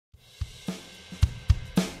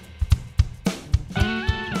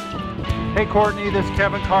Hey Courtney, this is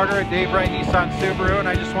Kevin Carter at Dave Wright Nissan Subaru, and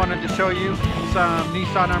I just wanted to show you some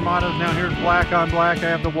Nissan Armadas. Now here's black on black, I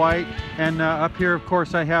have the white, and up here of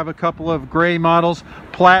course I have a couple of gray models,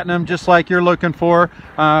 platinum, just like you're looking for,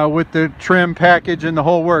 with the trim package and the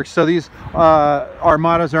whole works. So these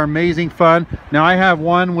Armadas are amazing fun. Now I have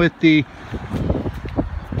one with the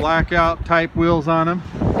blackout type wheels on them,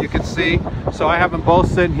 you can see. So I have them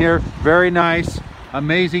both sitting here, very nice,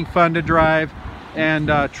 amazing fun to drive,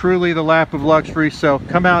 and truly the lap of luxury. So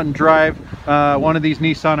come out and drive one of these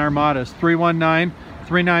Nissan Armadas.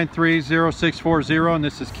 319-393-0640, and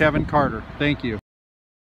this is Kevin Carter. Thank you.